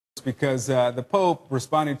because the Pope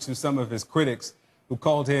responded to some of his critics who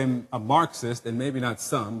called him a Marxist, and maybe not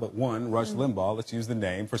some, but one, Rush Limbaugh, let's use the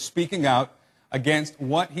name, for speaking out against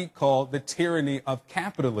what he called the tyranny of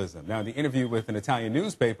capitalism. Now, in the interview with an Italian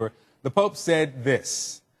newspaper, the Pope said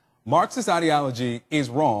this: Marxist ideology is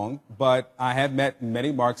wrong, but I have met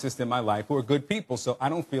many Marxists in my life who are good people, so I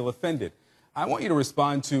don't feel offended. I want you to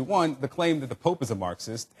respond to, one, the claim that the Pope is a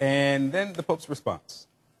Marxist, and then the Pope's response.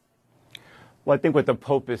 Well, I think what the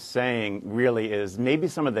Pope is saying really is maybe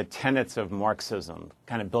some of the tenets of Marxism,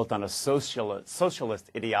 kind of built on a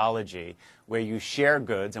socialist ideology, where you share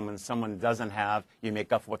goods, and when someone doesn't have, you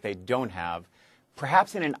make up for what they don't have.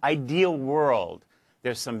 Perhaps in an ideal world,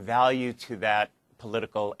 there's some value to that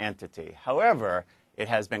political entity. However, it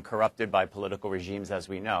has been corrupted by political regimes, as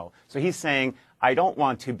we know. So he's saying, I don't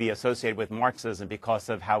want to be associated with Marxism because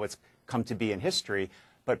of how it's come to be in history,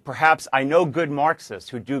 but perhaps I know good Marxists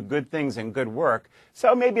who do good things and good work,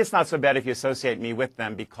 so maybe it's not so bad if you associate me with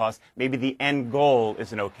them because maybe the end goal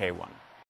is an okay one.